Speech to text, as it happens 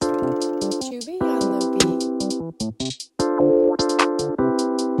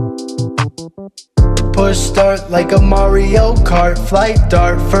Push start like a Mario Kart, flight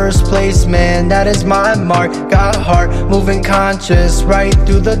dart, first place, man, that is my mark. Got heart, moving conscious, right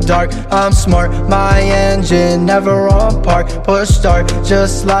through the dark. I'm smart, my engine never on park. Push start,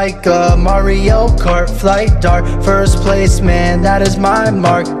 just like a Mario Kart, flight dart, first place, man, that is my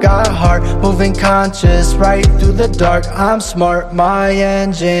mark. Got heart, moving conscious, right through the dark. I'm smart, my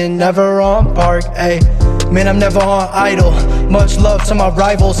engine never on park, ayy. Man, I'm never on idle. Much love to my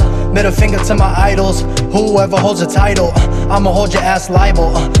rivals, middle finger to my idols. Whoever holds a title, I'ma hold your ass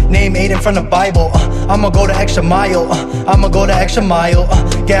liable. Name 8 in front of Bible. I'ma go the extra mile. I'ma go the extra mile.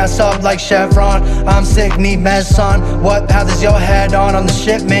 Gas up like Chevron. I'm sick, need meds on. What path is your head on? On the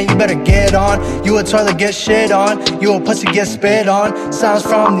ship, man, you better get on. You a toilet, get shit on. You a pussy, get spit on. Sounds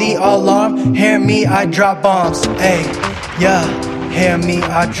from the alarm. Hear me, I drop bombs. Ayy, yeah. Hear me,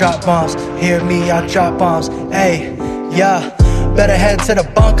 I drop bombs. Hear me, I drop bombs. Ayy, yeah. Better head to the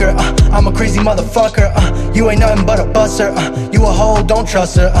bunker, I'm a crazy motherfucker, you ain't nothing but a buster, you a hoe, don't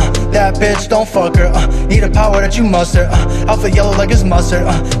trust her, that bitch, don't fuck her, need a power that you muster, alpha yellow like it's mustard,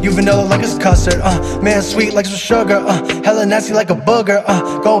 you vanilla like it's custard, man sweet like some sugar, hella nasty like a booger,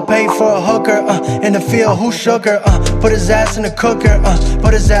 go pay for a hooker, in the field, who shook her, put his ass in the cooker,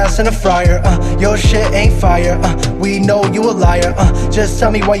 put his ass in the fryer, your shit ain't fire, we know you a liar, just tell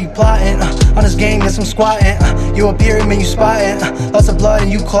me why you plotting, on this game, yes I'm squatting, you a period, man, you spotting. Lots of blood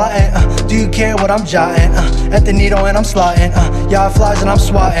and you clotting. Do you care what I'm jotting? At the needle and I'm slotting. Y'all flies and I'm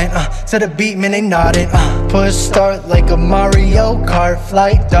swatting. To the beat, man, they nodding. Push start like a Mario Kart,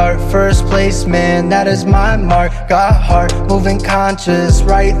 flight dart, first place, man, that is my mark. Got heart, moving conscious,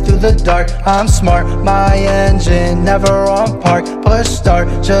 right through the dark. I'm smart, my engine never on park. Push start,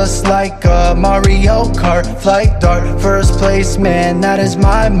 just like a Mario Kart, flight dart, first place, man, that is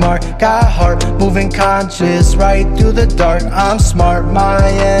my mark. Got heart, moving conscious, right through the dark. I'm smart, my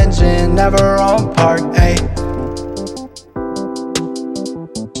engine never on park, ayy.